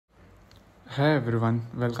Hey everyone,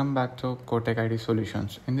 welcome back to CODTECH ID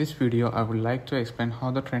Solutions. In this video, I would like to explain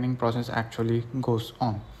how the training process actually goes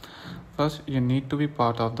on. First, you need to be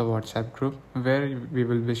part of the WhatsApp group where we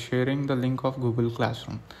will be sharing the link of Google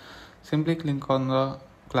Classroom. Simply click on the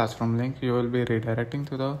Classroom link, you will be redirecting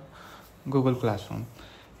to the Google Classroom.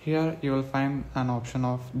 Here you will find an option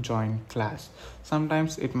of join class.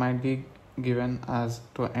 Sometimes it might be given as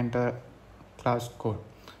to enter class code,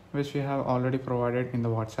 which we have already provided in the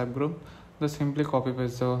WhatsApp group. Just simply copy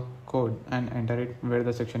paste the code and enter it where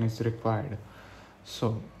the section is required.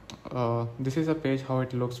 So this is a page how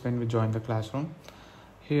it looks when we join the classroom.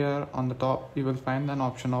 Here on the top you will find an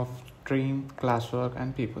option of stream, classwork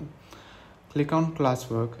and people. Click on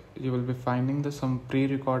classwork. You will be finding some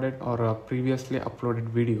pre-recorded or previously uploaded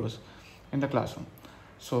videos in the classroom.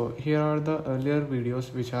 So here are the earlier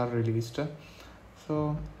videos which are released.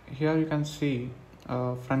 So here you can see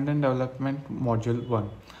Frontend Development Module 1.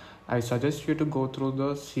 I suggest you to go through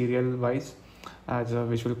the serial wise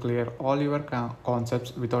which will clear all your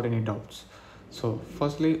concepts without any doubts. So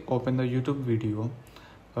firstly, open the YouTube video,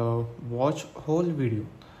 watch whole video.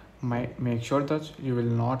 Make sure that you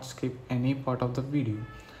will not skip any part of the video,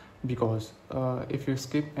 because if you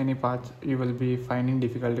skip any part, you will be finding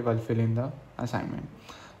difficulty while filling the assignment.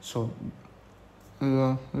 So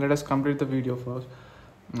let us complete the video first.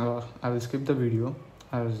 I will skip the video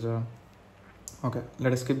as okay,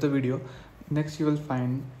 let us skip the video. Next you will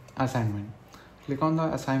find assignment. Click on the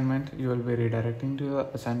assignment. You will be redirecting to the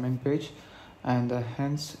assignment page, and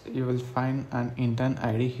hence you will find an intern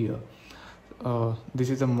ID here. This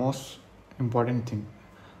is the most important thing.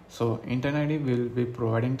 So intern ID will be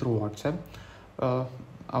providing through WhatsApp.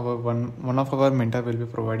 Our one of our mentor will be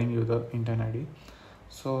providing you the intern ID.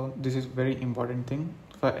 So this is very important thing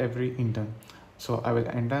for every intern. So I will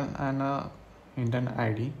enter an intern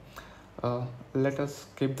ID. Let us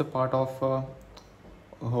skip the part of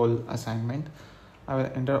whole assignment. I will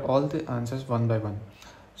enter all the answers one by one.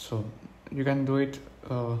 So you can do it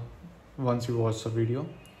once you watch the video.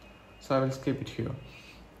 So I will skip it here.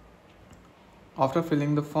 After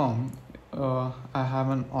filling the form, I have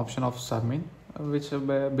an option of submit, which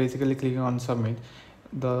basically clicking on submit,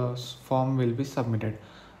 the form will be submitted.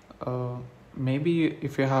 Maybe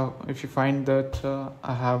if you find that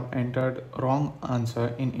I have entered wrong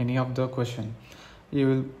answer in any of the question, you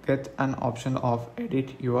will get an option of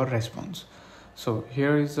edit your response. So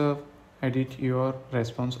here is a edit your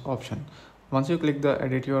response option. Once you click the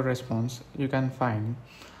edit your response, you can find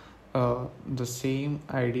the same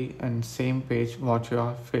ID and same page what you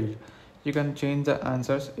have filled. You can change the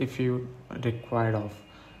answers if you required of.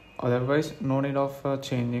 Otherwise, no need of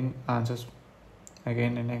changing answers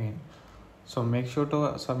again and again. So make sure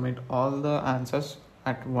to submit all the answers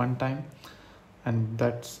at one time, and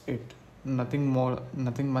that's it. Nothing more,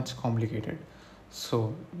 nothing much complicated.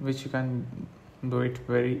 So which you can do it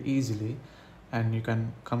very easily, and you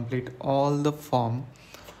can complete all the form,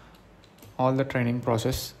 all the training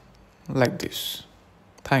process like this.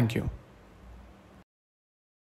 Thank you.